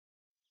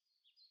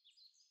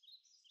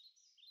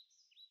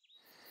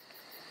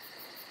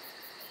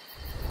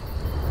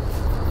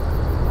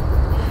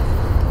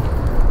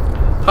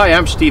Hi,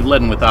 I'm Steve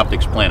Ledden with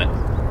Optics Planet.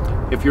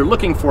 If you're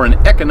looking for an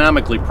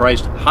economically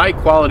priced,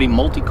 high-quality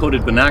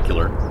multi-coated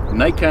binocular,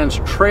 Nikon's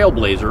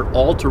Trailblazer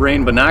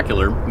all-terrain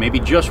binocular may be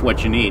just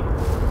what you need.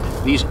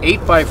 These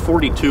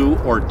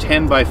 8x42 or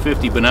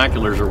 10x50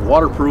 binoculars are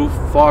waterproof,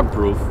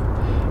 fog-proof,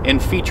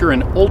 and feature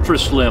an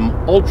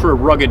ultra-slim,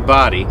 ultra-rugged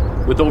body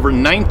with over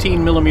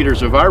 19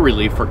 millimeters of eye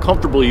relief for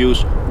comfortable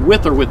use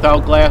with or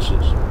without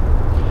glasses.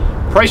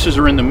 Prices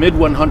are in the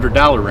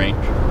mid-$100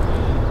 range.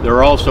 There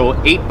are also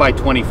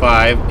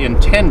 8x25 and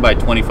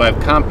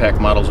 10x25 compact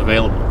models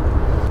available.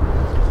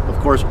 Of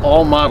course,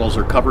 all models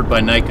are covered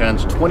by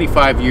Nikon's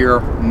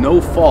 25-year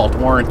no-fault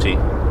warranty.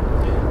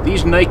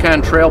 These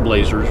Nikon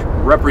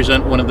Trailblazers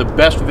represent one of the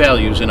best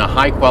values in a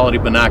high-quality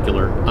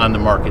binocular on the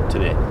market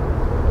today.